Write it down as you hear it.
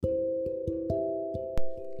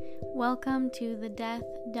Welcome to the Death,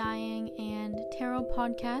 Dying, and Tarot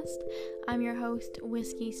podcast. I'm your host,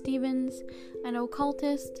 Whiskey Stevens, an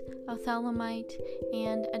occultist, a Thelemite,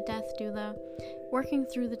 and a death doula, working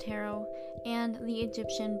through the tarot and the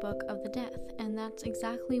Egyptian Book of the Death. And that's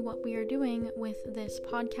exactly what we are doing with this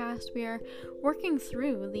podcast. We are working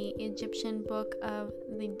through the Egyptian Book of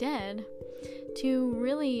the Dead to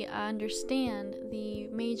really understand the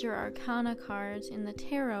major arcana cards in the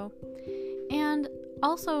tarot, and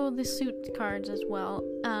also the suit cards as well.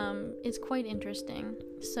 It's quite interesting.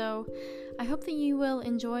 So I hope that you will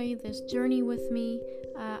enjoy this journey with me.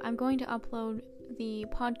 I'm going to upload the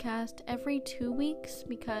podcast every 2 weeks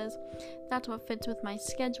because that's what fits with my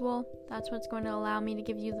schedule. That's what's going to allow me to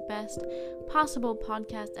give you the best possible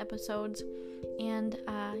podcast episodes. And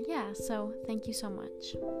so thank you so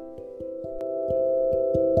much.